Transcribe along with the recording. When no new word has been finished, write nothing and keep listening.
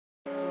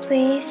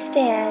Please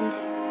stand.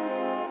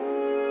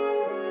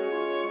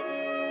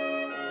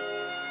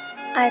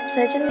 I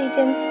pledge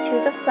allegiance to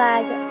the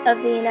flag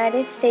of the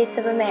United States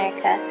of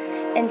America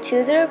and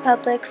to the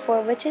republic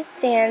for which it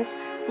stands,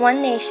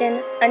 one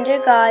nation, under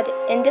God,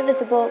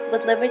 indivisible,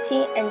 with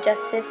liberty and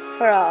justice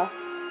for all.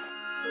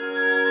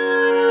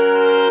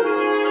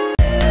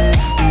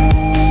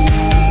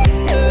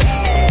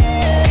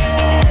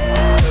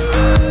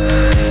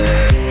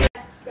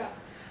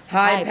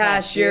 Hi,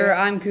 past year.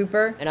 I'm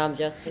Cooper. And I'm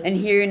Justin. And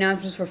here are your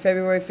announcements for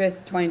February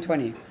 5th,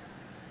 2020.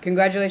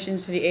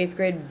 Congratulations to the 8th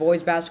grade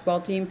boys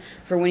basketball team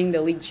for winning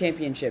the league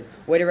championship.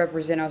 Way to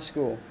represent our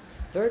school.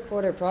 Third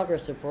quarter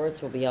progress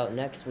reports will be out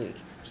next week.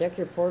 Check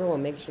your portal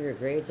and make sure your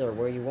grades are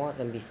where you want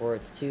them before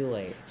it's too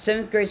late.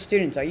 7th grade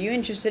students, are you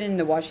interested in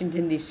the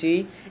Washington,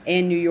 D.C.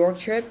 and New York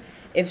trip?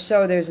 If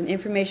so, there's an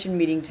information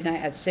meeting tonight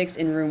at 6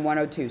 in room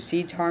 102.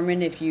 See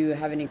Tarman if you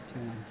have any...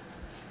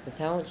 The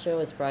talent show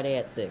is Friday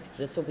at 6.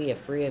 This will be a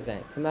free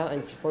event. Come out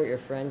and support your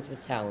friends with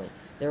talent.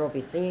 There will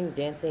be singing,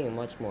 dancing, and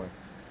much more.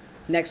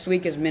 Next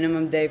week is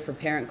minimum day for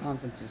parent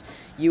conferences.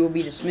 You will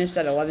be dismissed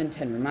at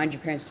 11:10. Remind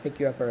your parents to pick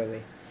you up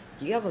early.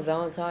 Do you have a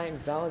Valentine?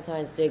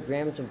 Valentine's Day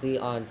grams will be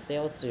on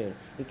sale soon.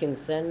 You can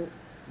send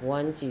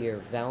one to your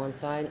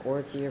Valentine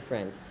or to your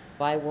friends.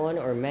 Buy one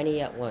or many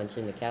at lunch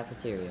in the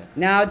cafeteria.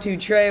 Now to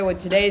Trey with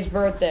today's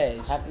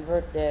birthdays. Happy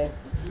birthday.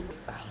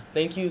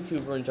 Thank you,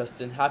 Cooper and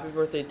Justin. Happy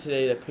birthday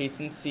today to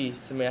Peyton C.,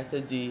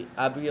 Samantha D.,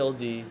 Abigail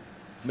D.,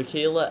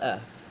 Michaela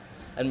F.,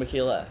 and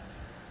Michaela F.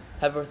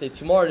 Happy birthday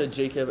tomorrow to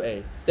Jacob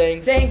A.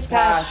 Thanks Thanks,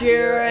 past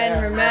year,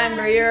 and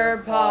remember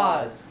your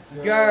pause.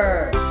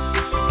 Grr.